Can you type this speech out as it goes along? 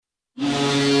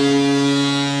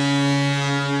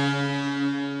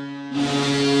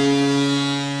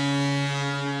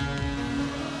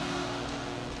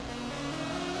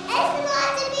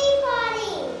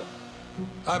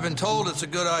I've been told it's a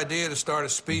good idea to start a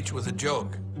speech with a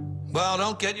joke. Well,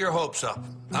 don't get your hopes up.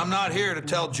 I'm not here to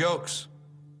tell jokes.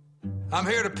 I'm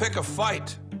here to pick a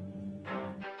fight.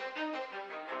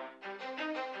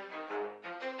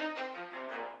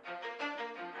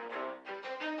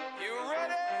 You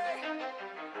ready?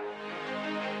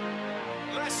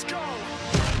 Let's go.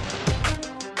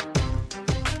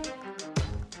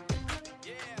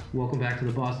 Welcome back to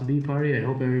the Boston Beat Party. I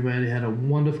hope everybody had a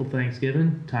wonderful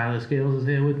Thanksgiving. Tyler Scales is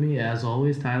here with me, as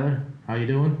always. Tyler, how you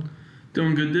doing?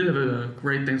 Doing good. Did have a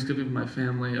great Thanksgiving with my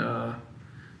family.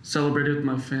 Celebrated with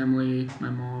my family, my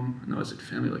mom. I know I said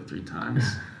family like 3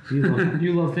 times.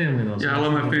 you love family, though. So yeah, I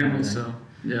love my family, so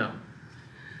yeah.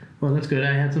 Well, that's good.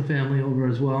 I had some family over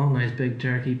as well. Nice big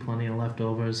turkey, plenty of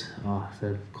leftovers.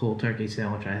 The cold turkey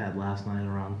sandwich I had last night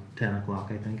around 10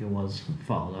 o'clock, I think it was,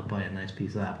 followed up by a nice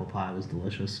piece of apple pie. It was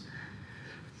delicious.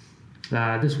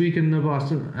 This week in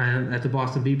at the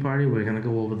Boston Beat Party, we're going to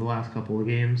go over the last couple of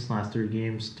games. Last 3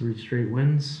 games, 3 straight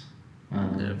wins.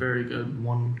 Yeah, very good.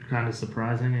 One kind of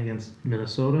surprising against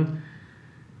Minnesota.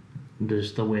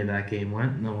 Just the way that game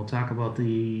went. And then we'll talk about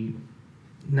the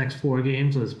next 4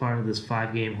 games as part of this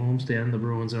 5-game homestand the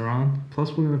Bruins are on.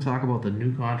 Plus, we're going to talk about the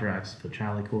new contracts for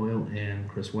Charlie Coyle and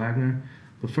Chris Wagner.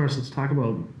 But first, let's talk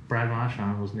about Brad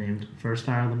Marchand was named first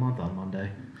star of the month on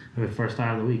Monday. First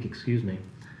star of the week, excuse me.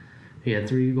 He had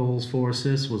 3 goals, 4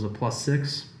 assists, was a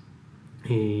 +6.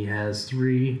 He has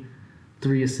 3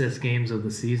 assist games of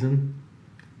the season.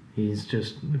 He's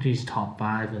top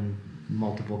 5 in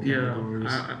multiple categories.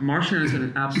 Yeah, Marchand has been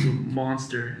an absolute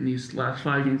monster in these last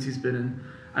 5 games he's been in.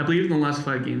 I believe in the last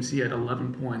 5 games he had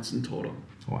 11 points in total.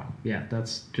 Wow, yeah,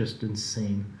 that's just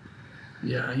insane.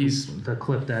 Yeah, he's the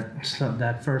clip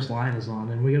that first line is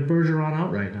on, and we got Bergeron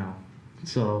out right now,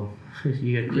 so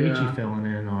you get Krejci filling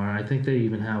in, or I think they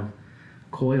even have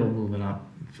Coyle moving up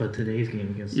for today's game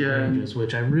against the Rangers,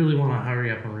 which I really want to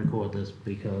hurry up and record this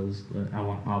because I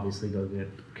want obviously go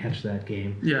catch that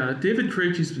game. Yeah, David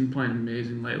Krejci's been playing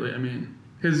amazing lately. I mean,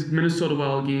 his Minnesota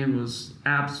Wild game was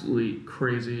absolutely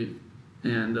crazy,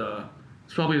 and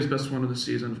it's probably his best one of the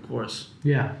season, of course.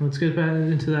 Yeah, let's get back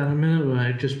into that in a minute. But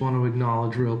I just want to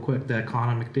acknowledge real quick that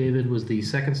Connor McDavid was the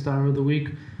second star of the week,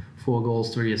 4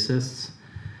 goals, 3 assists.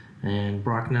 And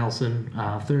Brock Nelson,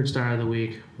 third star of the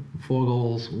week, 4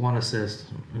 goals, 1 assist,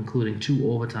 including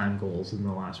 2 overtime goals in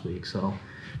the last week. So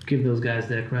give those guys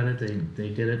their credit. They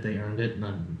did it. They earned it.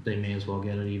 And they may as well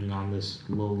get it even on this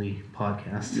lowly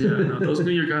podcast. Yeah, no, those New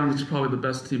York Islanders are probably the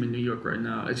best team in New York right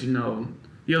now, as you know.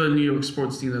 The other New York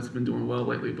sports team that's been doing well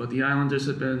lately. But the Islanders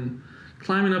have been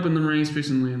climbing up in the ranks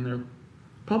recently, and they're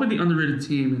probably the underrated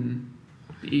team in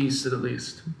the East at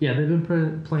least. Yeah, they've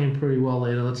been playing pretty well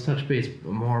lately. Let's touch base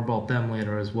more about them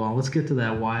later as well. Let's get to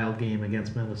that Wild game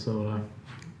against Minnesota.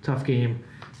 Tough game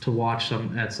to watch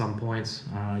at some points.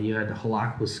 You had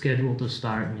Halak was scheduled to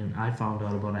start, and I found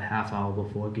out about a half hour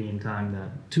before game time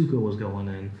that Tuukka was going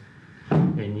in.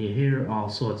 And you hear all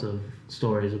sorts of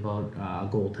stories about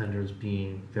goaltenders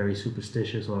being very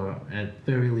superstitious, or at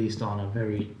very least on a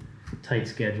very tight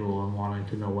schedule and wanting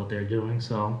to know what they're doing.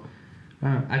 So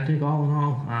I think all in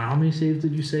all, how many saves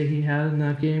did you say he had in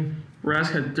that game?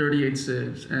 Rask had 38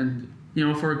 saves, and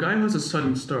for a guy who has a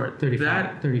sudden start,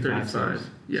 35 saves.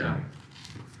 Yeah. Sorry.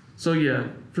 So yeah,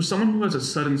 for someone who has a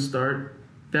sudden start,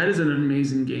 that is an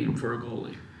amazing game for a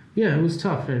goalie. Yeah, it was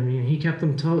tough. I mean, he kept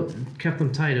them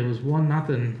tight. It was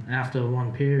 1-0 after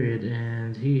 1 period,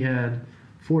 and he had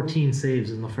 14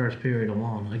 saves in the first period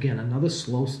alone. Again, another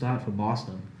slow start for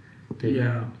Boston. They've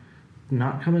been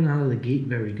not coming out of the gate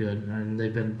very good, and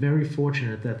they've been very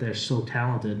fortunate that they're so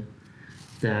talented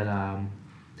that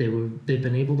they've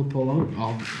been able to pull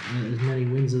out as many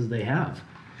wins as they have.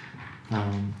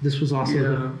 This was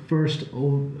also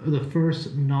the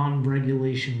first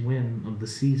non-regulation win of the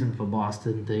season for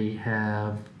Boston. They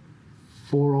have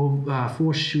 4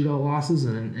 shootout losses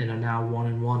and are now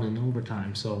 1-1 in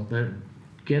overtime. So they're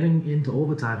getting into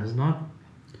overtime has not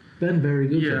been very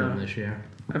good for them this year.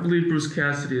 I believe Bruce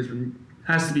Cassidy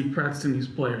has to be practicing these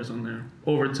players on their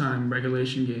overtime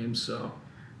regulation games. So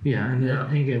and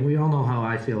again, we all know how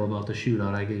I feel about the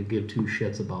shootout. I could give 2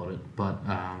 shits about it, but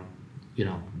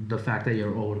the fact that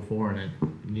you're 0-4 in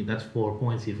it, that's 4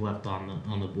 points you've left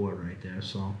on the board right there.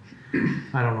 So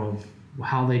I don't know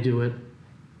how they do it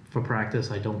for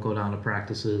practice. I don't go down to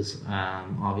practices.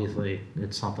 Obviously,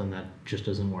 it's something that just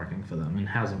isn't working for them and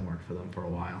hasn't worked for them for a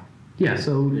while. Yeah,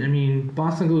 so, I mean,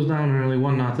 Boston goes down early,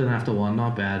 1-0 after 1,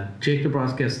 not bad. Jake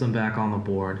DeBrusk gets them back on the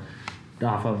board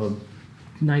off of a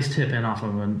nice tip in off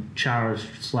of a Chara's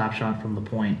slap shot from the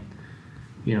point.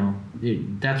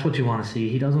 that's what you want to see.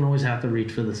 He doesn't always have to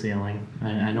reach for the ceiling.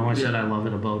 I know I said I love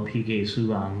it about PK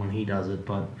Subban when he does it,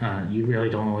 but you really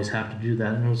don't always have to do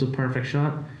that. And it was a perfect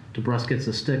shot. DeBrusque gets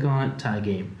a stick on it, tie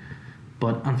game.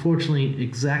 But unfortunately,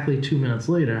 exactly 2 minutes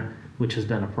later, which has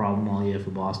been a problem all year for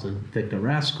Boston, Victor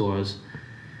Rask scores.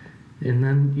 And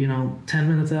then, 10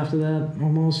 minutes after that,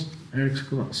 almost,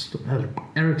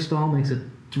 Eric Stahl makes it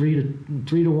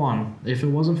 3-1. If it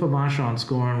wasn't for Marchand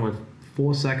scoring with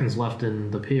 4 seconds left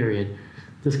in the period,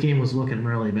 this game was looking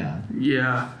really bad.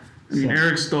 Yeah. I mean,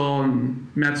 Eric Stahl and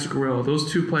Matt Zuccarello,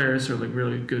 those two players are like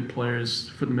really good players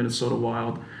for the Minnesota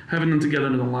Wild. Having them together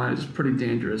in the line is pretty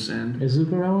dangerous. And is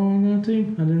Zuccarello on that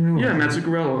team? I didn't realize. Yeah, Matt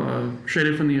Zuccarello,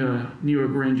 traded from the New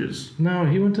York Rangers. No,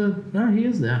 he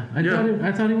is there.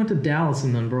 I thought he went to Dallas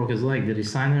and then broke his leg. Did he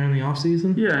sign there in the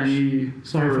offseason? Yeah, and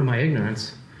Sorry for my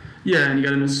ignorance. Yeah, and he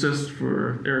got an assist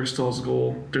for Eric Stahl's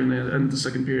goal during the end of the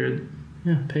second period.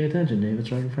 Yeah, pay attention, Dave.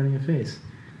 It's right in front of your face.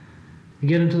 You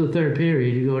get into the third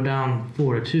period, you go down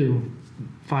 4-2,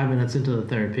 5 minutes into the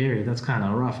third period. That's kind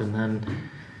of rough. And then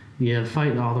you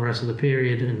fight all the rest of the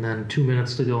period, and then 2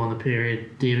 minutes to go in the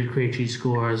period. David Krejci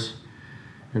scores,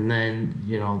 and then,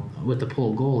 with the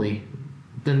pulled goalie,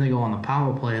 then they go on the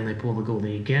power play and they pull the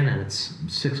goalie again, and it's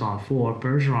 6-on-4.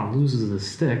 Bergeron loses the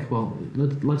stick. Well,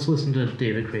 let's listen to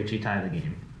David Krejci tie the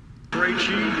game.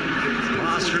 Krejci,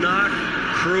 Pastrnak,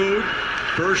 Krug,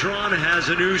 Bergeron has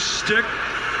a new stick.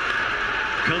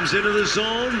 Comes into the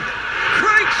zone.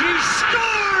 Krejci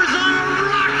scores on a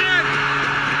rocket!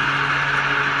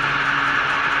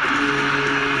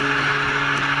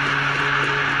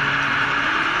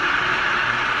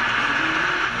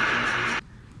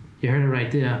 You heard it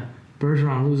right there.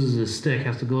 Bergeron loses his stick,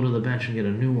 has to go to the bench and get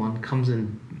a new one. Comes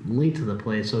in late to the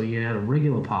play, so you had a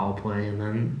regular power play, and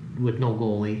then with no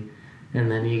goalie,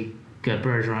 and then he got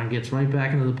Bergeron, gets right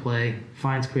back into the play,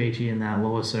 finds Krejci in that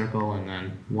lower circle, and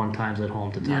then one times at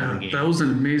home to tie the game. That was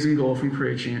an amazing goal from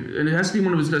Krejci, and it has to be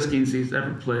one of his best games he's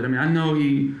ever played. I mean, I know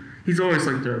he's always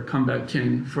like their comeback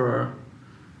king for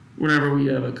whenever we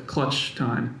have a clutch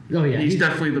time. Oh yeah, he's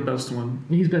definitely the best one.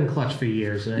 He's been clutch for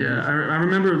years. Yeah, I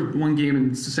remember one game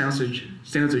in San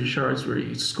Jose Sharks where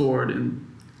he scored and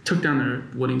took down their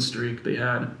winning streak they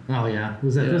had. Oh yeah,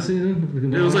 was that this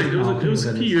season? It was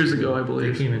a few years ago, I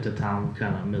believe. They came into town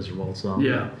kind of miserable. So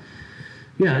yeah,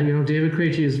 David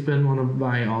Krejci has been one of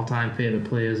my all-time favorite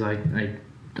players. I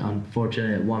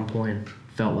unfortunately at one point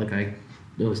felt like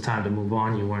it was time to move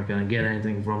on. You weren't going to get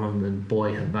anything from him, and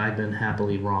boy, have I been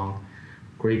happily wrong.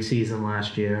 Great season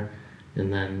last year,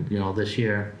 and then this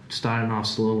year starting off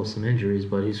slow with some injuries,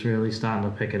 but he's really starting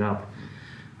to pick it up.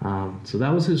 So that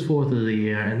was his fourth of the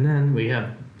year. And then we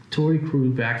have Torrey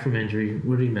Krug back from injury.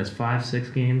 What did he miss,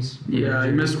 5-6 games? Yeah,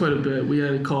 he missed quite a bit. We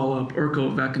had to call up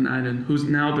Urko Vakanainen, who's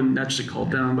now been actually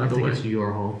called down, by the way. I think it's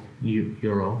Euro.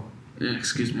 Yeah,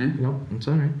 excuse me. Nope, I'm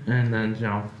sorry. And then,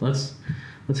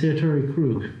 let's hear Torrey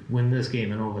Krug win this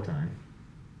game in overtime.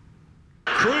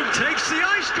 Krug takes the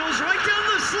ice, goes right down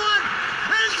the slot,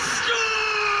 and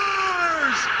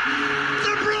scores!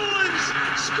 The Bruins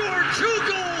score 2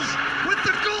 goals with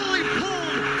the goalie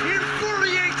pulled in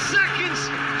 48 seconds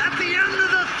at the end of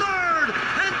the third,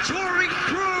 and Torrey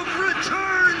Krug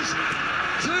returns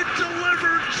to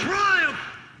deliver triumph.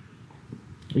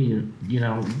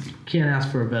 Can't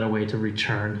ask for a better way to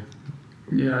return.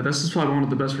 Yeah, this is probably one of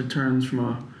the best returns from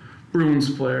a Bruins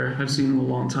player I've seen in a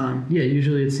long time. Yeah,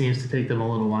 usually it seems to take them a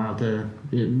little while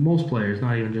most players,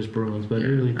 not even just Bruins, but it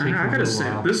really takes them a little while. I gotta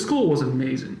say, this goal was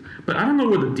amazing. But I don't know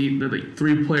where the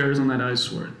 3 players on that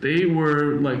ice were. They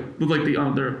were looked like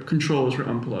their controls were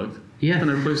unplugged. Yeah. On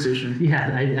their PlayStation.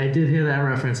 Yeah, I did hear that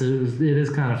reference. It is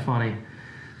kind of funny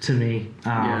to me.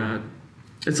 Yeah.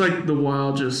 It's like the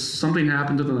Wild something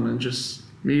happened to them and just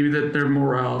maybe that their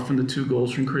morale from the 2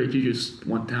 goals from Krejci just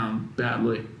went down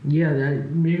badly. Yeah,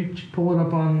 maybe pull it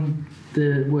up on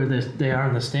where they are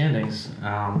in the standings.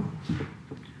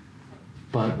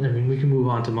 But I mean, we can move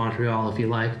on to Montreal if you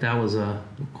like. That was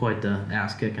quite the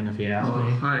ass kicking, if you ask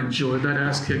me. I enjoyed that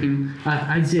ass kicking.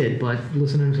 I did, but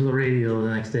listening to the radio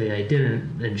the next day, I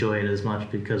didn't enjoy it as much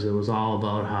because it was all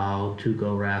about how Tuukka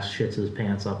Rask shits his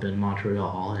pants up in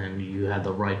Montreal, and you had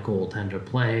the right goaltender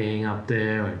playing up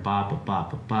there, and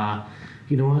ba.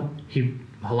 You know what?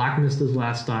 Halak missed his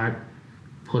last start.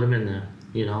 Put him in there.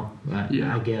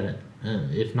 I get it.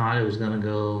 If not, it was gonna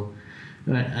go.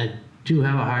 I do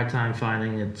have a hard time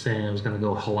finding it saying it was going to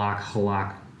go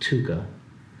Halak, Tuukka.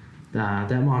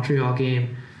 That Montreal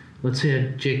game, let's hear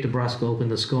Jake DeBrusque open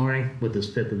the scoring with his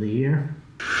 5th of the year.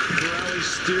 Corrali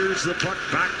steers the puck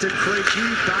back to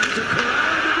Krejci, back to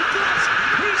Corrali to DeBrusque.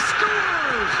 He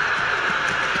scores!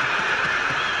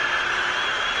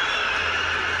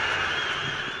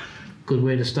 good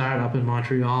way to start up in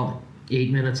Montreal.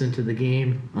 8 minutes into the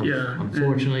game. Yeah,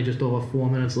 Unfortunately, just over 4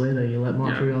 minutes later, you let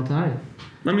Montreal tie it.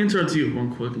 Let me interrupt you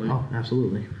one quickly. Oh,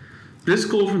 absolutely. This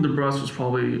goal from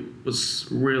DeBrusque was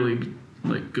really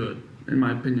like good in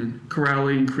my opinion.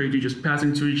 Corrali and Krejci just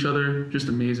passing to each other, just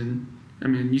amazing. I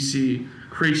mean, you see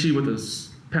Krejci with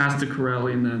his pass to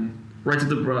Corrali and then right to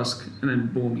DeBrusque, and then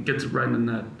boom, he gets it right in the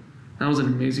net. That was an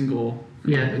amazing goal.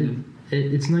 In my opinion.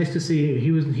 It's nice to see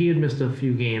he had missed a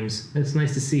few games. It's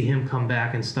nice to see him come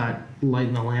back and start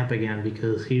lighting the lamp again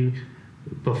because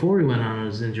before he went on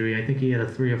his injury, I think he had a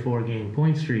 3 or 4 game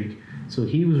point streak. So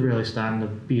he was really starting to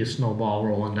be a snowball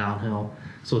rolling downhill.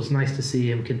 So it's nice to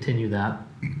see him continue that.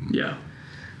 Yeah.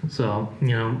 So,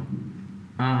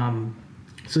 I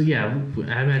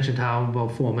mentioned how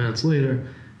about 4 minutes later,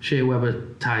 Shea Weber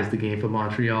ties the game for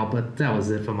Montreal, but that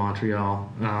was it for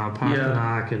Montreal.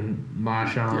 Pasternak and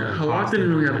Marchand. Yeah, Halak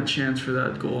didn't really have a chance for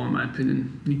that goal, in my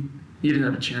opinion. He didn't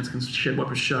have a chance against Shea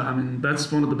Weber's shot. I mean,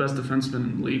 that's one of the best defensemen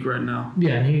in the league right now.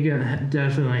 Yeah, and he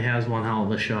definitely has one hell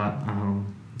of a shot.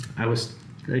 I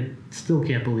still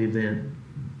can't believe that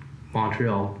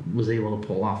Montreal was able to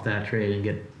pull off that trade and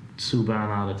get Subban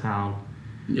out of town.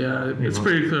 Yeah, it's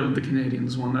pretty clear the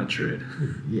Canadians won that trade.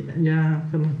 Yeah.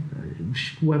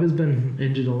 Weber's been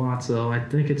injured a lot, so I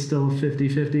think it's still a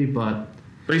 50-50, but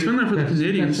he's been there for the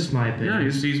Canadians. That's just my opinion.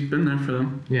 Yeah, he's been there for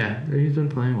them. Yeah, he's been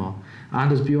playing well.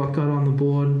 Anders Bjork got on the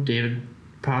board. David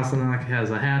Pasternak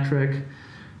has a hat trick.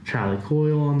 Charlie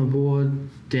Coyle on the board.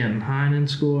 Dan Heinen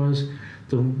scores.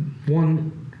 The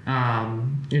one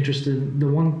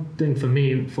thing for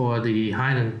me for the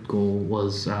Heinen goal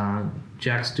was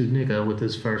Jack Studnicka with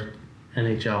his first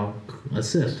NHL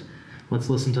assist. Let's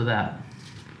listen to that.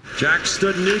 Jack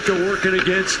Studnicka working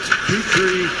against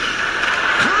Petrie.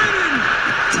 Heinen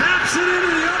taps it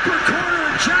into the upper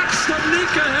corner. Jack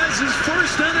Studnicka has his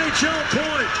first NHL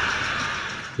point.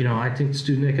 I think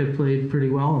Studnicka played pretty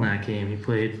well in that game. He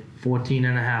played 14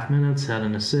 and a half minutes, had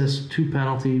an assist, 2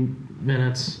 penalty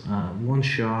minutes, 1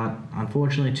 shot.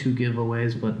 Unfortunately, 2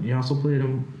 giveaways, but he also played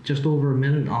him just over a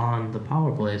minute on the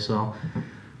power play. So,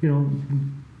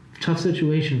 tough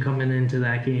situation coming into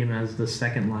that game as the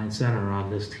second line center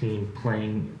on this team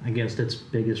playing against its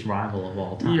biggest rival of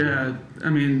all time. Yeah,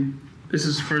 I mean, this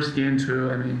is his first game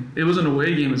too. I mean, it was an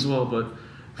away game as well, but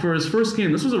for his first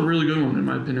game, this was a really good one in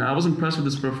my opinion. I was impressed with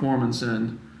his performance,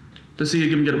 and to see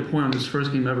him get a point on his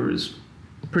first game ever is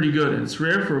pretty good, and it's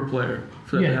rare for a player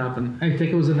for that to happen. I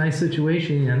think it was a nice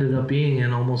situation he ended up being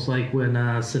in, almost like when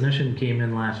Senyshyn came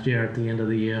in last year at the end of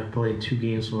the year, played 2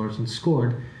 games for us and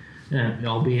scored.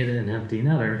 Albeit an empty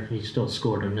netter, he still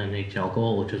scored an NHL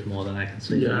goal, which is more than I can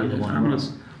say for either one of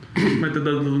us. Like the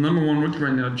number one rookie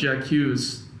right now, Jack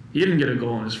Hughes, he didn't get a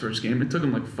goal in his first game. It took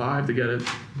him like 5 to get it.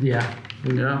 Yeah.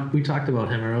 Yeah. We talked about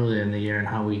him earlier in the year and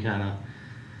how we kind of...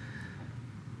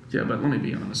 Yeah, but let me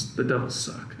be honest. The Devils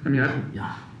suck. I mean,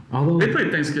 Although they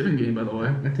played Thanksgiving game, by the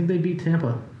way. I think they beat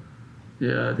Tampa.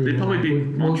 Yeah, they probably beat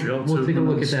Montreal, too. We'll take a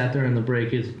look at that during the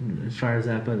break as far as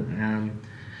that, but...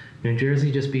 New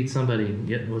Jersey just beat somebody.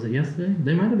 Was it yesterday?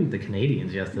 They might have beat the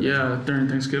Canadians yesterday. Yeah, during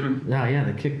Thanksgiving.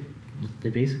 Yeah, they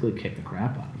basically kicked the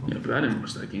crap out of them. Yeah, but I didn't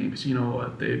watch that game because you know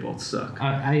what? They both suck.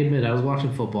 I admit, I was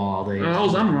watching football all day.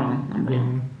 I'm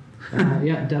wrong.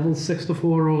 Devils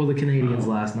 6-4 over the Canadians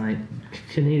last night.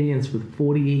 Canadians with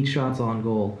 48 shots on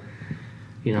goal.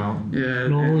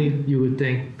 Normally you would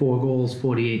think 4 goals,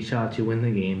 48 shots, you win the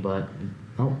game, but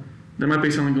nope. There might be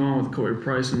something going on with Corey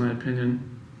Price, in my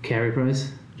opinion. Carey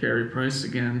Price? Carey Price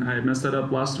again. I messed that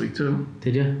up last week too.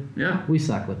 Did you? Yeah. We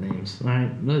suck with names. All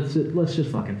right, let's just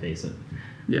fucking face it.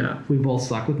 Yeah. We both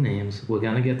suck with names. We're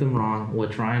gonna get them wrong. We're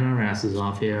trying our asses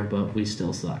off here, but we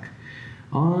still suck.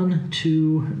 On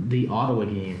to the Ottawa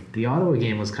game. The Ottawa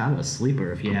game was kind of a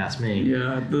sleeper, if you ask me.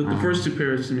 Yeah, the first 2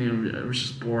 periods to me were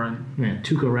just boring. Man,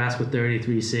 Tuukka Rask with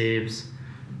 33 saves.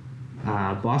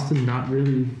 Boston, not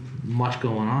really much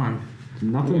going on.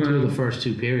 Nothing through the first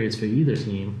 2 periods for either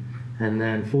team. And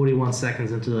then 41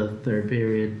 seconds into the 3rd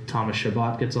period, Thomas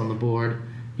Chabot gets on the board.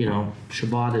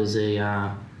 Chabot is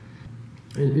a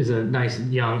nice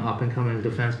young up-and-coming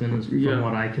defenseman from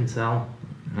what I can tell.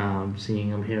 Seeing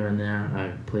him here and there.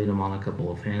 I played him on a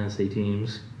couple of fantasy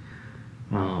teams.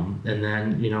 And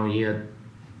then, you had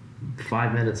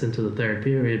 5 minutes into the 3rd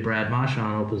period, Brad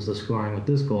Marchand opens the scoring with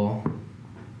this goal.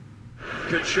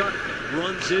 Tkachuk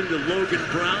runs into Logan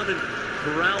Brown, and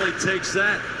Corrali takes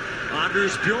that.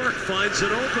 Anders Bjork finds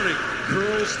an opening,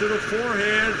 curls to the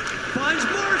forehand, finds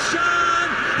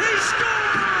Marchand, he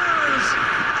scores!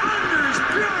 Anders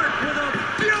Bjork with a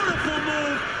beautiful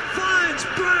move finds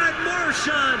Brad Marchand.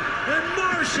 Marchand, and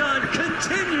Marchand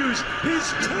continues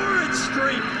his torrid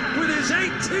streak with his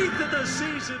 18th of the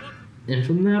season. And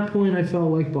from that point, I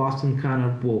felt like Boston kind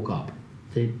of woke up.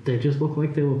 They just looked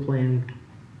like they were playing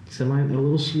a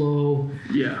little slow,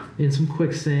 Yeah. in some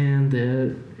quicksand.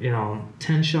 They're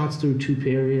 10 shots through 2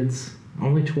 periods,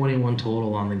 only 21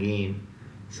 total on the game.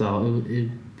 So it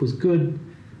was good.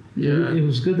 Yeah. It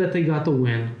was good that they got the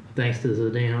win, thanks to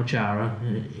Zdeno Chara.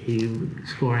 He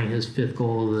scoring his 5th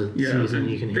goal of the season.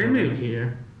 You can hear it right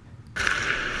here.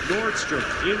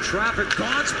 Nordstrom in traffic,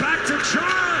 Gaunts back to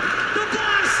Chara. The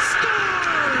Blast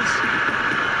scores!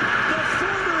 The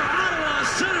former Ottawa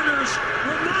Senators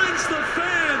reminds the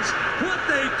fans what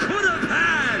they could have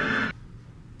had.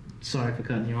 Sorry for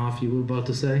cutting you off. You were about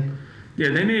to say? Yeah,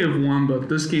 they may have won, but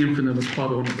this game for them was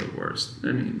probably one of the worst.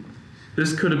 I mean,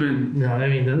 this could have been No, I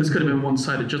mean this could have been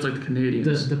one-sided, just like the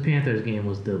Canadiens. the Panthers game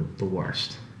was the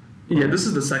worst. Yeah, this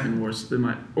is the second worst.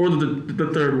 Or the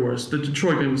third worst. The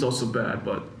Detroit game was also bad,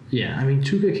 but Yeah, I mean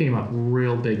Tuukka came up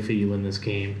real big for you in this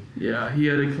game. yeah, he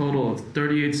had a total of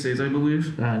 38 saves, I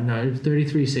believe. No, it was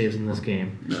 33 saves in this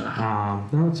game.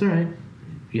 No, it's all right.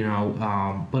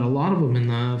 But a lot of them in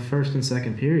the first and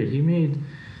second period. He made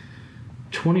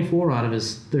 24 out of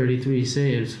his 33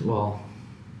 saves.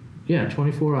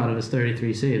 24 out of his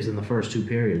 33 saves in the first 2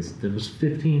 periods. There was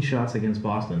 15 shots against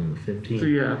Boston in the 15. So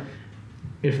yeah,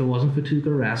 If it wasn't for Tuukka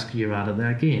Rask, you're out of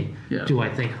that game. Yeah. Do I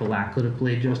think Halak could have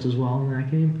played just as well in that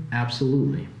game?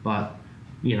 Absolutely. But,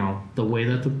 the way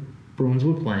that the Bruins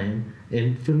were playing,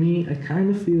 and for me, I kind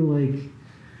of feel like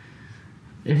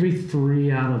every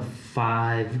 3 out of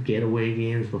 5 getaway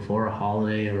games before a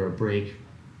holiday or a break,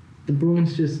 the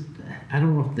Bruins just, I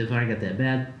don't know if they've already got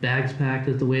their bags packed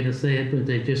is the way to say it, but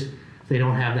they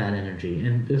don't have that energy.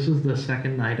 And this is the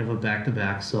second night of a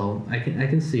back-to-back, so I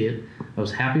can see it. I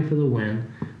was happy for the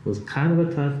win. It was kind of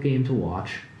a tough game to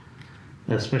watch,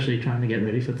 especially trying to get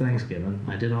ready for Thanksgiving.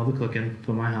 I did all the cooking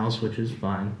for my house, which is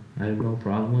fine. I have no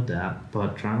problem with that.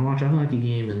 But trying to watch a hockey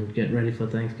game and get ready for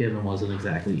Thanksgiving wasn't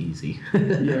exactly easy.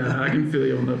 yeah, I can feel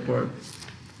you on that part.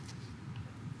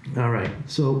 All right.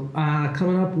 So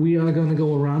coming up, we are going to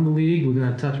go around the league. We're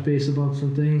going to touch base about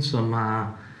some things, some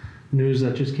news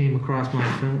that just came across my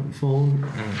phone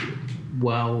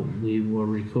while we were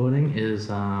recording is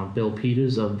Bill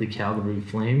Peters of the Calgary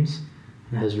Flames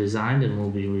has resigned and will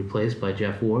be replaced by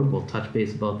Jeff Ward. We'll touch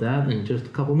base about that in just a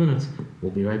couple minutes.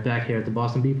 We'll be right back here at the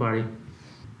Boston Bee Party.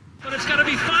 But it's got to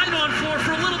be 5-on-4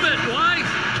 for a little bit. Why?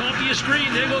 Top of your screen.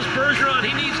 There goes Bergeron.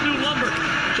 He needs new lumber.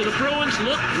 So the Bruins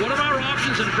look, what are our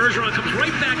options? And Bergeron comes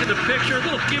right back in the picture. A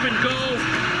little give and go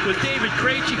with David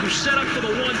Krejci, who set up for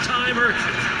the one-timer.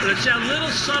 But it's that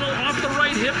little subtle off the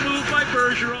right hip move by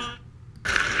Bergeron.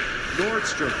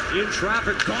 Nordstrom in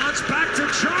traffic, Gaunts back to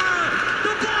Chara.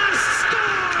 The Blast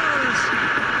scores!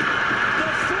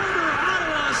 The former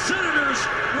Ottawa Senators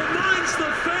reminds the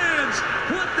fans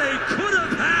what they could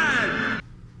have had.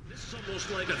 This is almost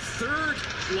like a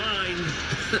third-line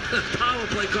power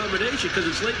play combination because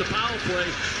it's late in the power play,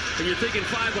 and you're thinking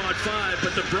 5-on-5,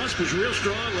 but the Brust was real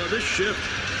strong on this shift.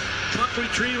 Puck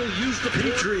retrieval, use the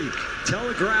Petrie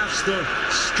telegraphs the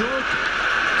stroke.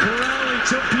 Corrali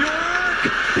to Bjork.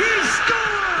 He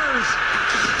scores!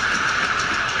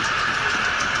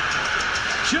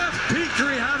 Jeff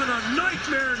Petrie having a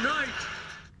nightmare night.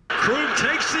 Krug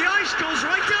takes the ice, goes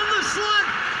right down the slot,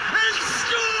 and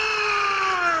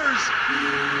scores!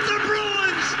 The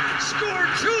Bruins score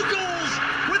 2 goals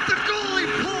with the goalie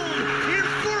pulled in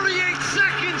 48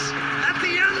 seconds at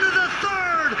the end of the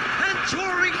third, and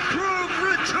Torrey Krug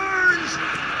returns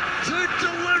to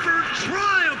deliver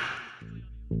triumph.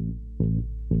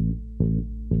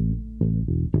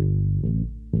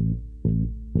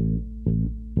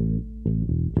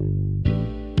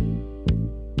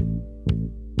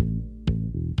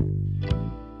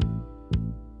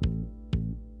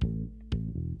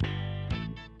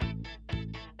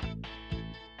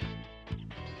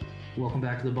 Welcome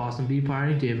back to the Boston Bee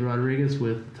Party. David Rodriguez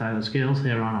with Tyler Scales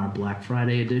here on our Black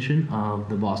Friday edition of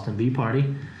the Boston Bee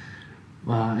Party.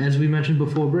 As we mentioned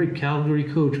before break, Calgary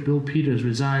coach Bill Peters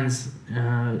resigns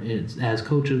as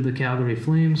coach of the Calgary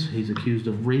Flames. He's accused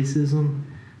of racism.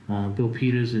 Bill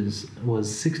Peters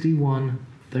was 61,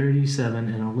 37,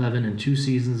 and 11 in 2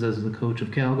 seasons as the coach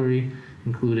of Calgary,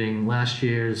 including last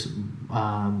year's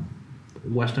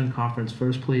Western Conference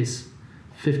first place,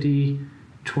 50,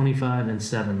 25, and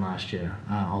 7 last year,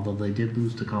 although they did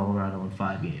lose to Colorado in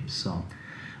 5 games. So,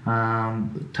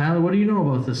 Tyler, what do you know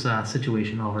about this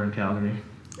situation over in Calgary?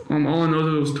 All I know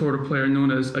that it was toward a player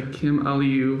known as Akim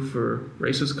Aliu for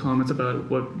racist comments about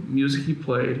what music he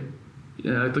played.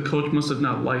 Yeah, the coach must have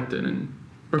not liked it, and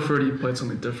preferred he played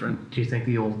something different. Do you think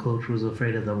the old coach was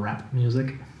afraid of the rap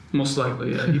music? Most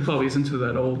likely, yeah. He probably is into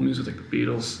that old music like the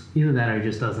Beatles. Either that or he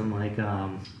just doesn't like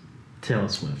Taylor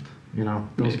Swift. You know,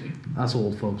 Maybe. us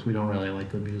old folks, we don't really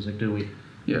like good music, do we?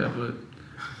 Yeah, but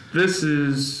this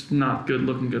is not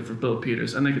looking good for Bill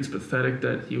Peters. I think it's pathetic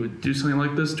that he would do something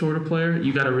like this toward a player.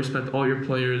 You got to respect all your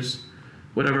players,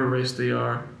 whatever race they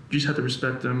are. You just have to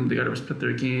respect them. They got to respect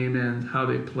their game and how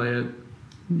they play it.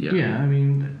 Yeah. Yeah, I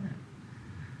mean,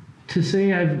 to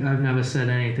say I've never said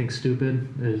anything stupid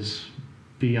is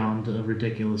beyond a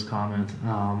ridiculous comment.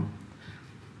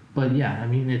 But yeah, I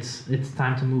mean, it's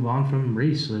time to move on from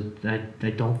race. I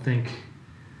don't think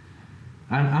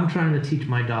I'm trying to teach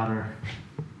my daughter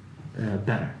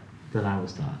better than I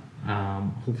was taught.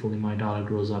 Hopefully, my daughter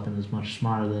grows up and is much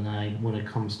smarter than I when it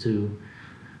comes to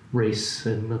race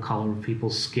and the color of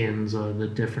people's skins or the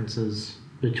differences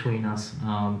between us.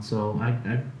 So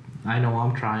I know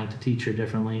I'm trying to teach her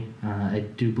differently. I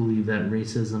do believe that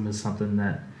racism is something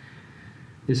that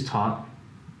is taught.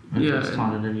 It's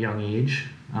taught at a young age.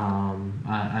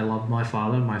 I love my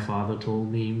father. My father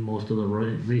told me most of the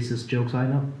racist jokes I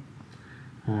know.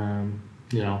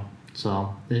 You know,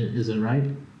 so is it right?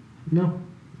 No.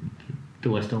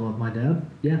 Do I still love my dad?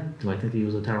 Yeah. Do I think he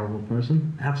was a terrible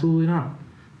person? Absolutely not.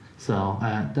 So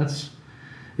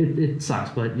it sucks,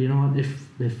 but you know what?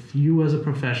 If you as a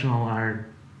professional are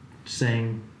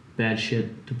saying bad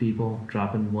shit to people,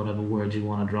 dropping whatever words you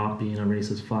want to drop, being a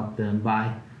racist fuck, then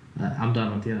bye. I'm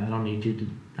done with you. I don't need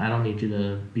you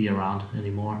to be around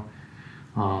anymore.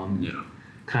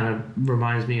 Kind of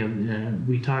reminds me of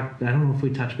we talked. I don't know if we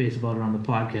touched base about it on the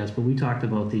podcast, but we talked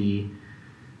about the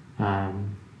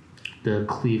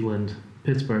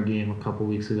Cleveland-Pittsburgh game a couple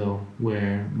weeks ago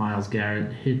where Myles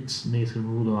Garrett hits Mason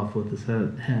Rudolph with his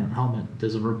helmet.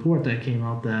 There's a report that came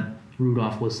out that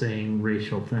Rudolph was saying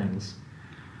racial things.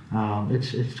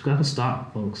 It's got to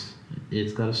stop, folks.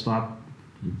 It's got to stop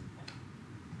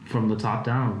from the top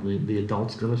down. The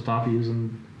adults got to stop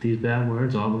using these bad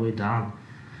words all the way down.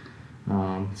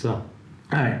 All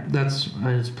right, that's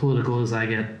as political as I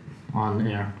get on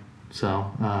air.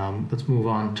 So let's move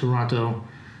on. Toronto,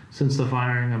 since the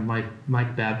firing of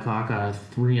Mike Babcock,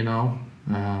 3-0,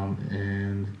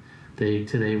 and they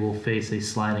today will face a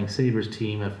sliding Sabres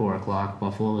team at 4:00.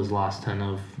 Buffalo has lost 10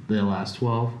 of their last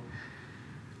 12.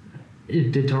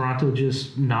 Did Toronto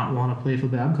just not want to play for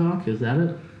Babcock? Is that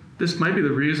it? This might be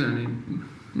the reason.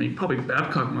 I mean, probably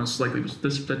Babcock most likely was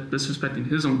disrespecting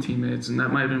his own teammates, and that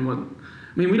might have been what.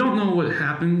 I mean, we don't know what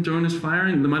happened during his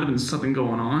firing. There might have been something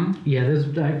going on. Yeah,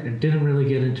 I didn't really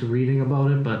get into reading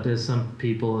about it, but there's some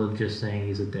people just saying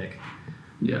he's a dick.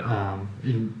 Yeah.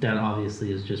 And that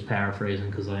obviously is just paraphrasing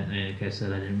because, like I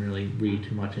said, I didn't really read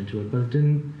too much into it. But it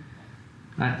didn't.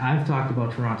 I've talked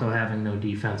about Toronto having no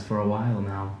defense for a while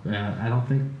now. I don't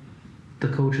think the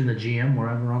coach and the GM were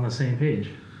ever on the same page.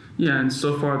 Yeah, and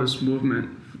so far this movement,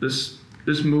 this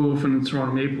move from the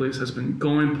Toronto Maple Leafs has been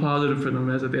going positive for them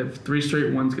as they have 3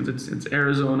 straight wins because it's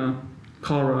Arizona,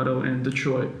 Colorado, and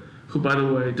Detroit, who, by the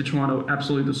way, Toronto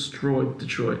absolutely destroyed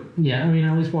Detroit. Yeah, I mean,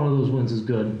 at least one of those wins is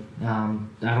good. I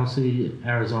don't see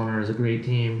Arizona as a great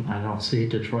team. I don't see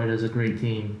Detroit as a great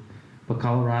team. But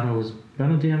Colorado has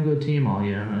been a damn good team all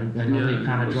year. I know they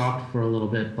kind of dropped for a little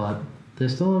bit, but they're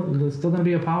still going to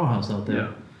be a powerhouse out there.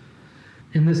 Yeah.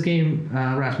 In this game,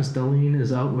 Rasmus Dahlin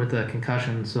is out with a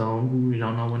concussion, so we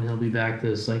don't know when he'll be back.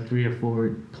 There's like 3 or 4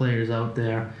 players out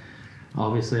there.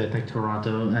 Obviously, I think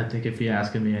if you're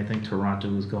asking me, I think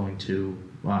Toronto is going to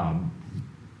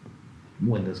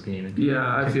win this game.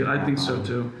 Yeah, I think so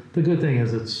too. The good thing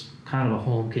is it's kind of a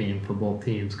home game for both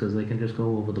teams because they can just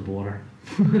go over the border.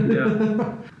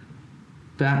 Yeah.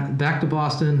 Back to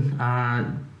Boston.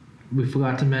 We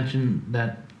forgot to mention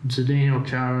that Zdeno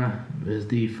Chara is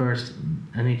the first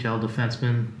NHL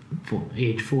defenseman for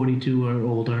age 42 or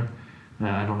older.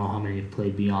 I don't know how many have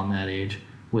played beyond that age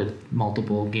with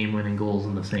multiple game-winning goals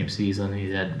in the same season. He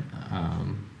had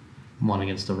one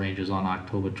against the Rangers on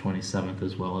October 27th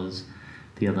as well as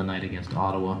the other night against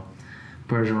Ottawa.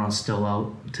 Bergeron's still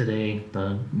out today.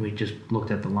 We just looked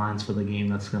at the lines for the game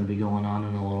that's going to be going on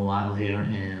in a little while here,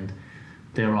 and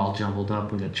they're all jumbled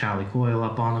up. We got Charlie Coyle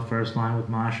up on the first line with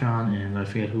Marchand, and I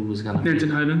forget who was going to be. Nathan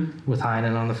Heinen. With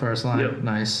Heinen on the first line. Yep.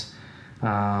 Nice.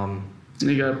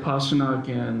 You got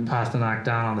Pasternak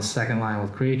down on the second line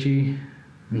with Krejci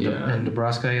and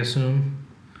Nebraska, I assume.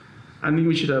 I think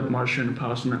we should have Marchand and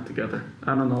Pasternak together.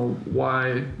 I don't know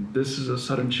why this is a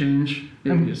sudden change.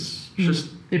 Maybe it's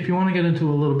just... If you want to get into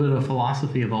a little bit of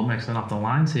philosophy about mixing up the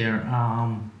lines here,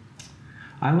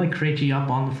 I like Krejci up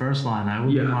on the first line.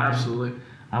 Absolutely.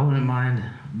 I wouldn't mind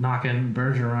knocking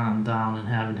Bergeron down and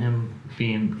having him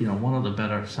being, one of the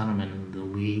better centermen in the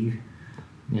league.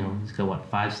 He's got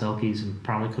 5 Selkies and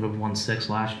probably could have won 6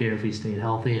 last year if he stayed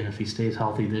healthy. And if he stays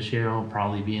healthy this year, he'll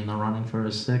probably be in the running for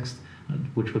his 6th,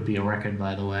 which would be a record,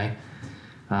 by the way.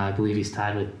 I believe he's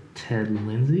tied with Ted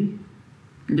Lindsay.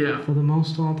 Yeah. For the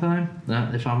most all time.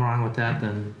 If I'm wrong with that,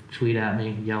 then tweet at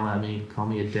me, yell at me, call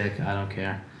me a dick. I don't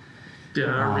care. Yeah,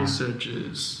 our research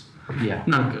is Yeah.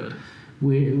 not good.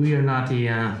 We are not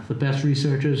the best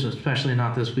researchers, especially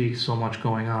not this week. So much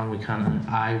going on.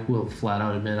 I will flat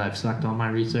out admit I've sucked on my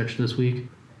research this week.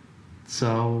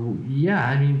 So yeah,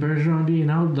 I mean Bergeron being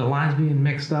out, the lines being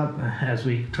mixed up as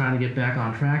we try to get back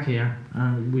on track here.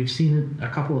 We've seen it a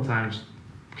couple of times.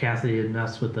 Cassidy had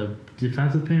messed with the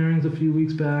defensive pairings a few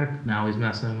weeks back. Now he's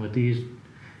messing with these,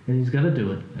 and he's got to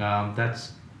do it.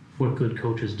 That's what good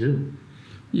coaches do.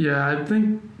 Yeah, I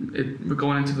think we're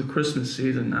going into the Christmas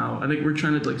season now. I think we're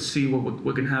trying to see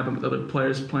what can happen with other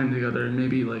players playing together, and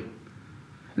maybe right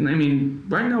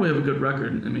now we have a good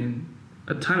record. I mean,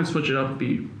 a time to switch it up would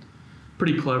be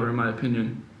pretty clever in my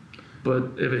opinion.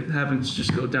 But if it happens to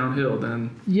just go downhill,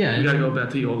 then you got to go back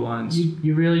to the old lines.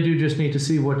 You really do just need to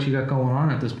see what you got going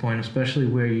on at this point, especially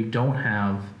where you don't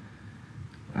have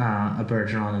a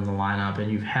Bergeron in the lineup and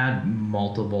you've had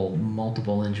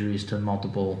multiple injuries to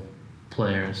multiple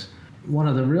players. One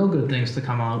of the real good things to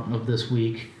come out of this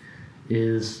week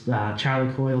is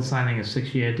Charlie Coyle signing a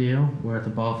 6-year deal worth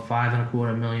about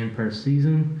 $5.25 million per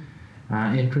season,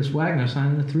 and Chris Wagner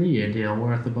signing a 3-year deal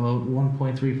worth about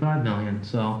 $1.35 million.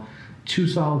 So 2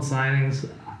 solid signings.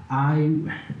 I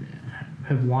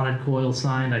have wanted Coyle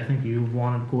signed. I think you've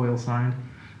wanted Coyle signed.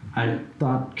 I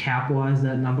thought cap-wise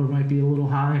that number might be a little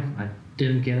high. I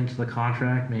didn't get into the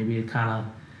contract. Maybe it kind of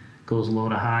goes low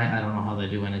to high. I don't know how they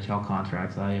do NHL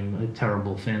contracts. I am a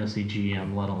terrible fantasy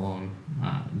GM, let alone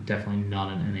definitely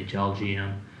not an NHL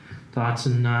GM. Thoughts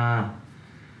and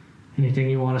anything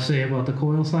you want to say about the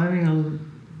Coyle signing?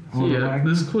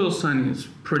 This Coyle signing is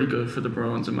pretty good for the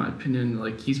Bruins in my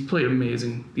opinion. He's played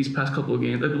amazing these past couple of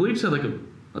games. I believe he's had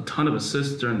a ton of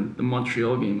assists during the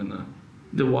Montreal game and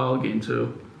the Wild game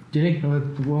too. Did he?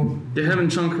 Well, Having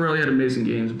Sean Corelli had amazing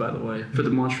games, by the way, for the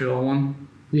Montreal one.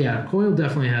 Yeah, Coyle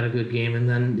definitely had a good game, and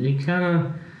then he kind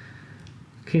of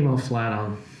came out flat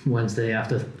on Wednesday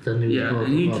after the news broke.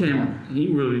 And he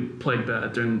really played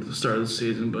bad during the start of the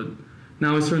season, but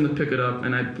now he's starting to pick it up,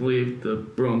 and I believe the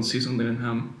Bruins see something in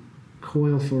him.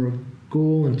 Coyle for a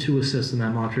goal and 2 assists in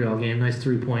that Montreal game. Nice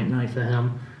 3-point night for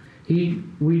him.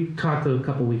 We talked a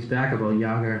couple weeks back about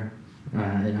Jágr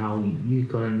and how he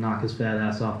couldn't knock his fat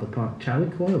ass off the puck. Charlie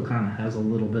Coyle kind of has a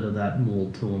little bit of that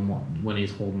mold to him when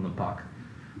he's holding the puck.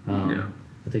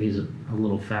 I think he's a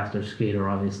little faster skater,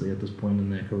 obviously, at this point in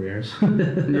their careers.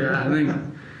 Yeah, I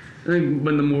think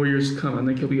when the more years come, I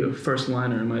think he'll be a first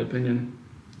liner, in my opinion.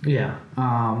 Yeah.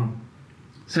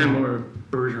 Him or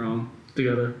Bergeron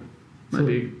together might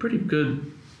be pretty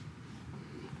good.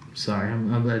 Sorry,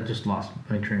 I just lost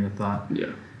my train of thought. Yeah.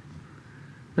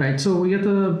 All right, so we got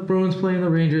the Bruins playing the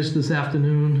Rangers this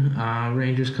afternoon.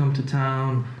 Rangers come to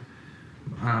town.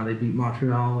 They beat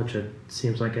Montreal, which it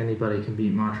seems like anybody can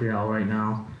beat Montreal right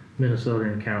now. Minnesota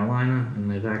and Carolina, and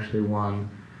they've actually won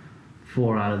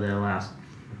 4 out of their last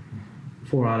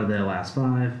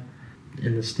 5.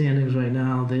 In the standings right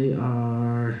now, they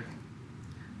are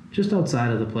just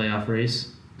outside of the playoff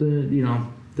race.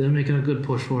 They're making a good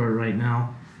push for it right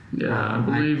now. Yeah, I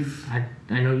believe.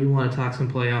 I know you want to talk some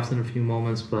playoffs in a few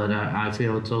moments, but I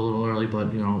feel it's a little early. But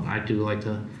I do like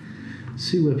to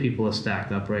see where people are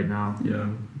stacked up right now. Yeah.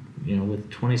 With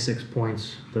 26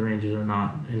 points, the Rangers are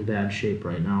not in bad shape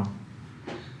right now.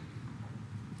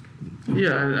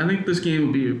 Yeah, I think this game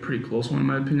will be a pretty close one in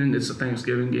my opinion. It's a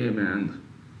Thanksgiving game,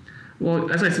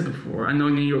 and as I said before, I know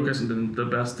New York hasn't been the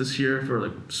best this year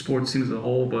for sports teams as a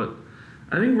whole, but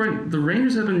I think the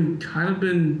Rangers have been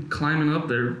climbing up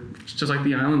there, just like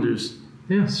the Islanders.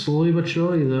 Yeah, slowly but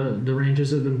surely, the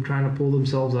Rangers have been trying to pull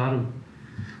themselves out of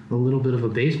a little bit of a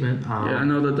basement. I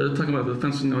know that they're talking about the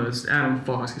defensive notice. Adam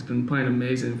Fox has been playing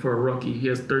amazing for a rookie. He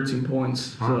has 13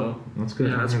 points. So that's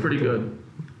good. Yeah, that's pretty good.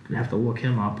 You have to look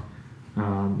him up.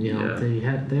 They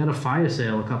had a fire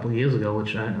sale a couple of years ago,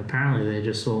 which apparently they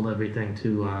just sold everything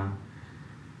to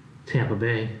Tampa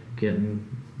Bay.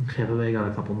 Tampa Bay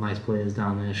got a couple nice players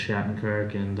down there,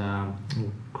 Shattenkirk and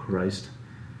Christ.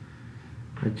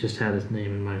 I just had his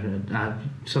name in my head.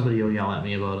 Somebody will yell at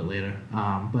me about it later.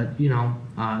 But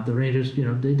the Rangers,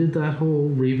 they did that whole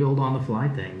rebuild on the fly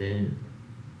thing.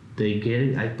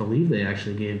 I believe they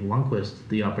actually gave Lundqvist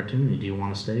the opportunity. Do you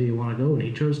want to stay? You want to go? And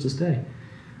he chose to stay,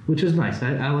 which is nice.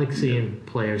 I like seeing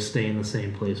players stay in the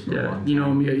same place for a Yeah, long you know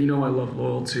time. me. You know I love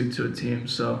loyalty to a team.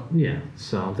 So Yeah,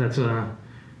 so that's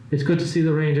it's good to see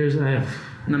the Rangers. and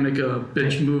then make a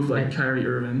bitch move like Kyrie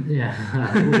Irving. Yeah,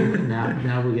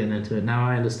 now we're getting into it. Now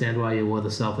I understand why you wore the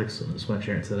Celtics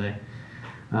sweatshirt today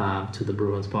to the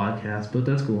Bruins podcast, but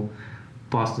that's cool.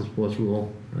 Boston sports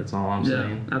rule. That's all I'm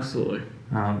saying. Yeah, absolutely.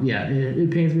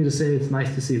 It pains me to say it's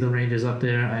nice to see the Rangers up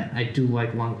there. I do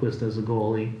like Lundqvist as a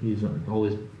goalie. He's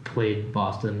always played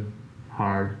Boston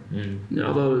hard. And Yeah,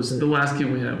 although the last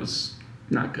game we had was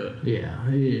not good. yeah,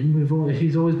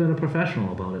 he's always been a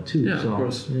professional about it too. Yeah, of so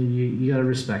course. You got to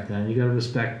respect that. You got to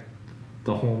respect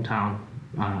the hometown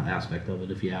aspect of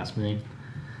it, if you ask me.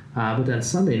 But then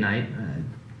Sunday night,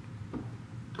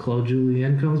 Claude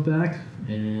Julien comes back,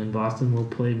 and Boston will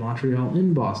play Montreal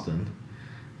in Boston.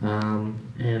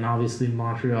 And obviously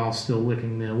Montreal still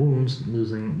licking their wounds,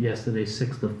 losing yesterday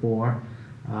 6-4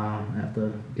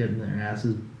 after getting their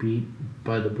asses beat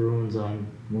by the Bruins on,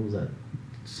 what was that,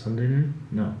 Sunday night?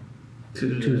 No,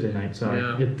 Tuesday night, sorry.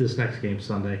 Yeah. This next game's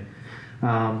Sunday.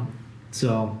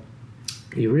 So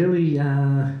you really,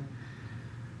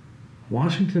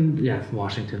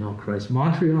 Washington, oh Christ.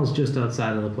 Montreal's just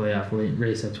outside of the playoff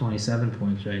race at 27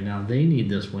 points right now. They need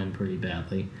this win pretty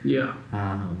badly. Yeah.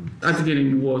 After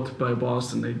getting whooped by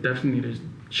Boston, they definitely need to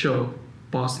show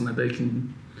Boston that they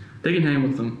can hang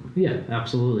with them. Yeah,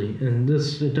 absolutely. And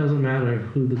it doesn't matter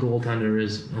who the goaltender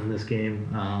is in this game,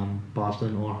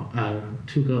 Boston or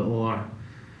Tuukka or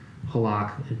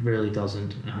Halak. It really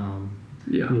doesn't.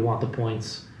 Yeah. We want the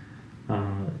points.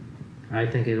 I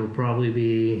think it'll probably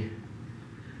be,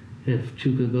 if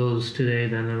Tuukka goes today,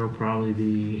 then it'll probably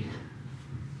be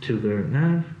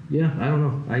Tuukka. I don't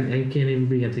know. I can't even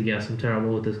begin to guess. I'm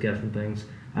terrible with this guessing things.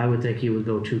 I would think you would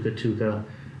go Tuukka,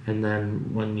 and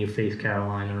then when you face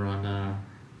Carolina on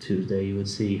Tuesday, you would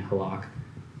see Halak.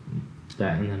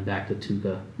 And then back to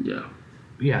Tuukka. Yeah.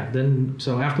 Yeah, then,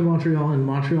 so after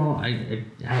Montreal, I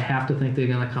have to think they're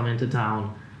going to come into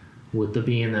town with the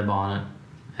bee in their bonnet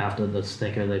after the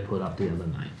stinker they put up the other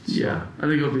night. So, Yeah. I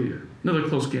think it'll be another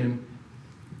close game.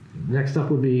 next up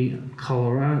would be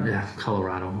Colorado. Yeah,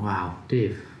 Colorado. Wow.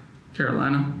 Dave,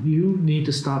 Carolina. you need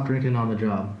to stop drinking on the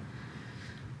job.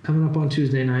 Coming up on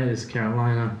Tuesday night is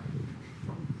Carolina,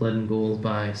 led in goals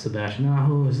by Sebastian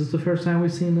Aho. Is this the first time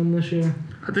we've seen them this year?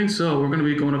 I think so. We're going to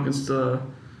be going up against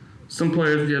some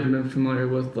players we haven't been familiar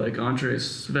with, like Andrei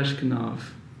Sveshkinov.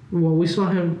 Well, we saw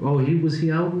him. Oh, was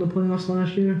he out in the playoffs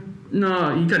last year?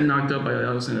 No, he got knocked out by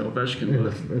Alexander Ovechkin.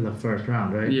 In the first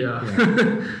round, right? Yeah.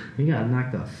 He got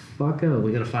knocked the fuck out.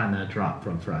 We gotta find that drop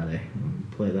from Friday.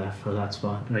 Play that for that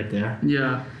spot right there.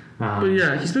 Yeah. But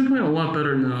yeah, he's been playing a lot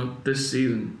better now this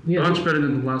season. Yeah. Much better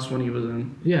than the last one he was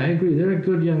in. Yeah, I agree. They're a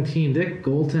good young team. Their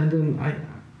goaltending, I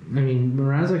mean,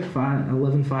 Mrazek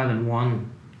 11-5-1,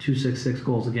 2.66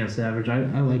 goals against average.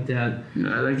 I like that.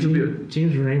 Yeah, I think he'll be a,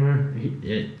 James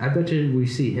Reimer, I bet you we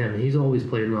see him. He's always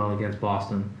played well against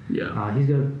Boston. yeah. He's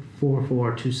got 4-4,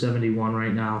 271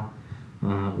 right now,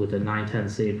 with a 910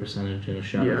 save percentage and a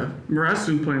shutout. Yeah, Mrazek's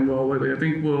been playing well lately. I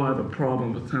think we'll have a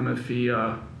problem with him if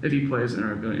he plays in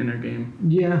our game.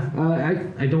 Yeah,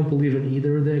 I don't believe in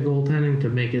either of their goaltending to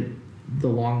make it the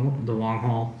long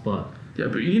haul, but Yeah,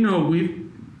 but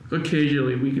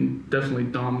occasionally we can definitely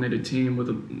dominate a team with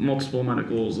a multiple amount of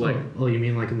goals. Like oh, you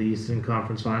mean like in the Eastern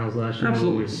Conference Finals last year?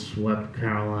 Absolutely. Where we swept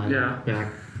Carolina back,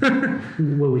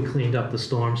 where we cleaned up the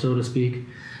storm, so to speak.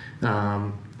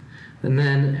 And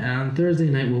then on Thursday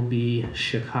night will be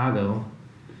Chicago.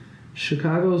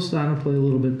 Chicago's starting to play a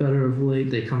little bit better of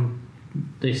late.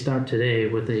 They start today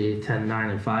with a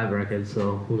 10-9-5 record,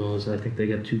 so who knows? I think they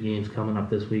got 2 games coming up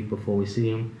this week before we see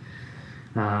them.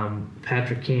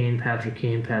 Patrick Kane. Patrick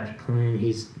Kane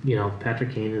is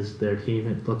their team,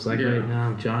 it looks like right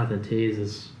now. Jonathan Toews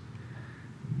is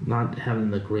not having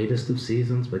the greatest of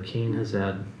seasons, but Kane has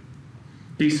had,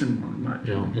 decent one,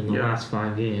 in the last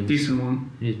 5 games, decent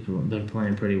one. he's been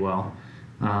playing pretty well.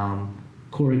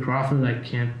 Corey Crawford, I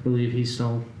can't believe he's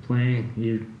still playing.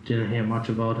 You didn't hear much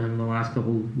about him the last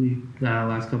couple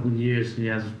of years. He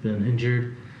has been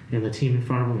injured, and the team in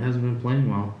front of him hasn't been playing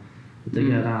well. But they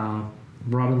got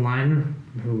Robin Lehner,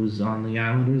 who was on the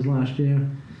Islanders last year,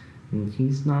 and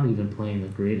he's not even playing the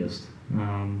greatest.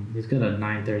 He's got a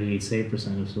 938 save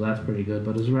percentage, so that's pretty good.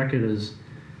 But his record is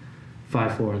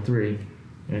 5-4-3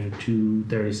 and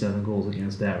 237 goals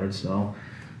against average. So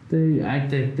I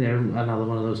think they're another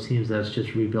one of those teams that's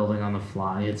just rebuilding on the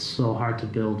fly. It's so hard to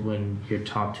build when your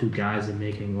top 2 guys are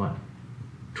making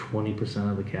 20%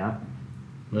 of the cap.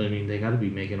 I mean, they got to be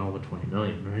making over $20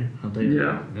 million, right? Aren't they?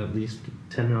 Yeah. At least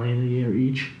 $10 million a year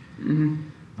each. Mm-hmm.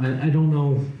 I don't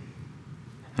know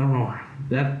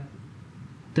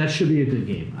that should be a good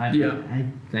game.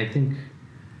 I think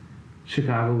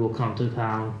Chicago will come to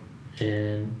town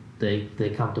and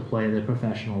they come to play. They're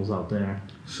professionals out there.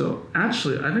 So,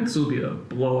 actually, I think this will be a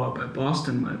blowout by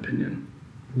Boston, in my opinion.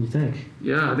 You think?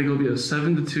 Yeah, I think it'll be a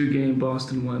 7-2 game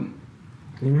Boston win.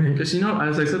 Right. Because,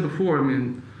 as I said before,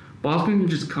 Boston can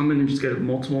just come in and just get a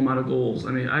multiple amount of goals.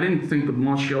 I didn't think the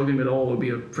Montreal game at all would be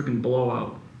a freaking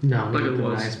blowout. No, like it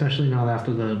was. Especially not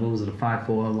after the, what was it, a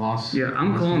 5-4 loss? Yeah,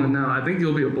 I'm calling it now. I think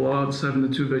it'll be a blowout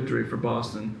 7-2 victory for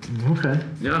Boston. Okay.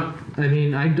 Yeah.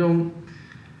 I don't...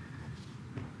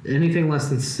 Anything less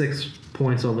than 6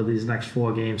 points over these next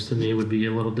 4 games to me would be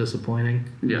a little disappointing.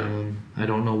 Yeah. I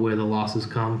don't know where the losses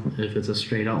come, if it's a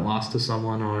straight-out loss to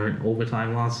someone or an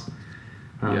overtime loss.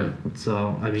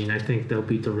 So, I think they'll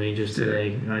beat the Rangers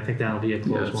today. And I think that'll be a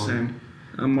close one. Same.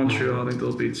 Montreal, I think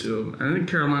they'll beat too. I think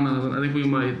Carolina, I think we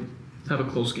might have a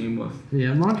close game with.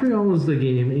 Yeah, Montreal is the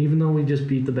game, even though we just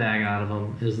beat the bag out of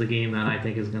them, is the game that I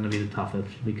think is going to be the toughest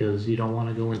because you don't want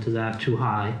to go into that too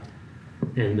high,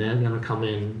 and they're going to come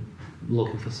in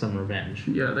looking for some revenge.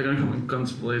 Yeah, they're going to come in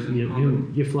guns blazing.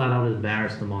 You flat out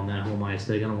embarrassed them on that home ice.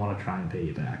 They're going to want to try and pay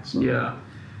you back. So. Yeah.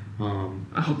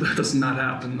 I hope that does not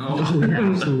happen, though. Oh, yeah,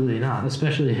 absolutely not.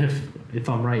 Especially if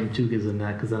I'm writing Tuukkas in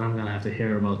that, because then I'm going to have to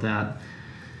hear about that.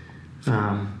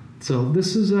 So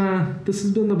this has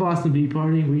been the Boston Beat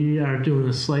Party. We are doing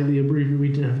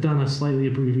we have done a slightly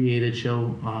abbreviated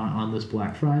show on this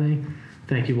Black Friday.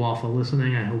 Thank you all for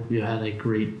listening. I hope you had a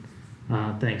great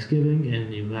Thanksgiving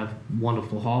and you have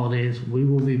wonderful holidays. We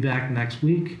will be back next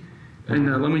week.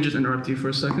 And let me just interrupt you for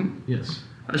a second. Yes.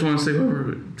 I just want to say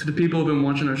to the people who have been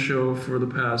watching our show for the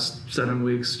past 7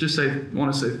 weeks,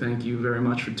 want to say thank you very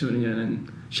much for tuning in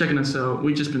and checking us out.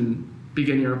 We've just been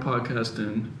beginning our podcast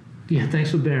and yeah,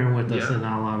 thanks for bearing with us and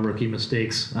our rookie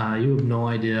mistakes. You have no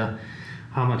idea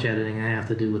how much editing I have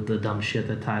to do with the dumb shit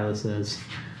that Tyler says.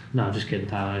 No, just kidding,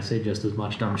 Tyler. I say just as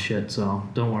much dumb shit, so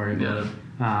don't worry about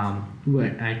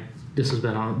it. This has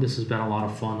been a lot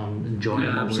of fun. I'm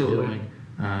enjoying what we're doing.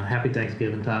 Happy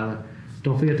Thanksgiving, Tyler.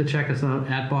 Don't forget to check us out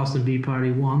at Boston Beat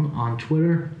Party 1 on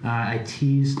Twitter. I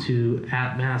teased to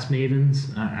at Mass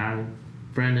Mavens, our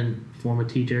friend and former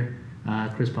teacher,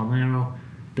 Chris Palmero,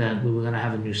 that we were going to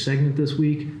have a new segment this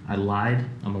week. I lied.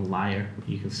 I'm a liar.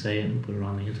 You can say it and put it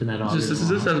on the internet. This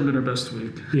hasn't been our best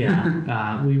week.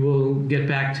 Yeah. We will get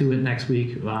back to it next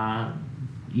week.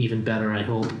 Even better, I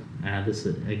hope. This,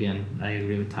 again, I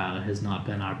agree with Tyler, has not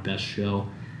been our best show.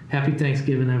 Happy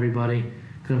Thanksgiving, everybody.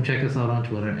 Come check us out on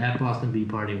Twitter at Boston Beat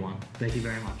Party 1. Thank you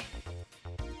very much.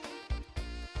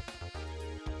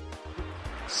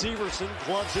 Severson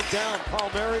gloves it down.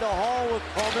 Palmieri to Hall with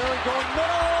Palmieri going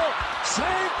middle.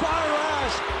 Saved by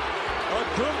Rask. A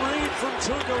good read from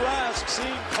Tuukka Rask.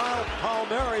 Seeing Kyle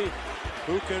Palmieri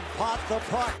who can pot the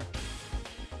puck.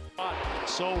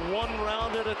 So 1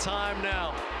 round at a time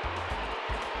now.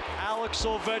 Alex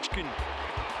Ovechkin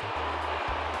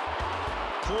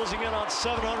closing in on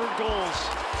 700 goals.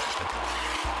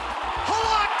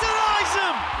 Halak denies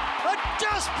him! A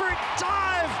desperate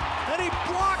dive! And he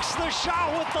blocks the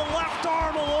shot with the left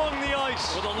arm along the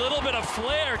ice. With a little bit of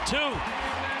flair, too.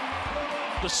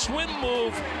 The swim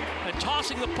move and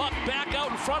tossing the puck back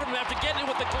out in front of him after getting it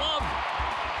with the glove.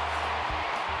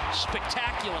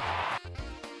 Spectacular.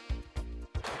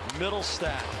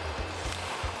 Middlestat.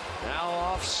 Now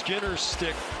off Skinner's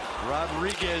stick.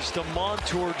 Rodriguez to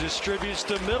Montour, distributes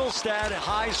to Middlestat,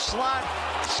 high slot.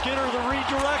 Skinner the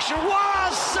redirection. Wow,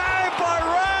 save by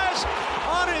Rask!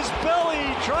 On his belly,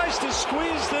 he tries to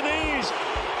squeeze the knees.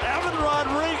 Evan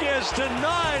Rodriguez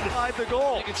denied the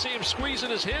goal. You can see him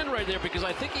squeezing his hand right there because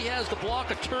I think he has the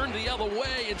blocker turned the other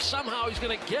way and somehow he's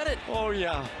going to get it. Oh,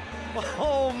 yeah.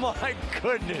 Oh, my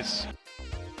goodness.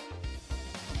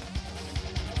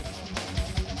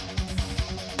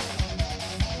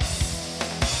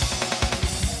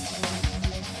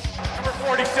 Number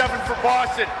 47 for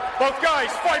Boston. Both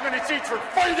guys, 5 minutes each for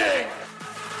fighting.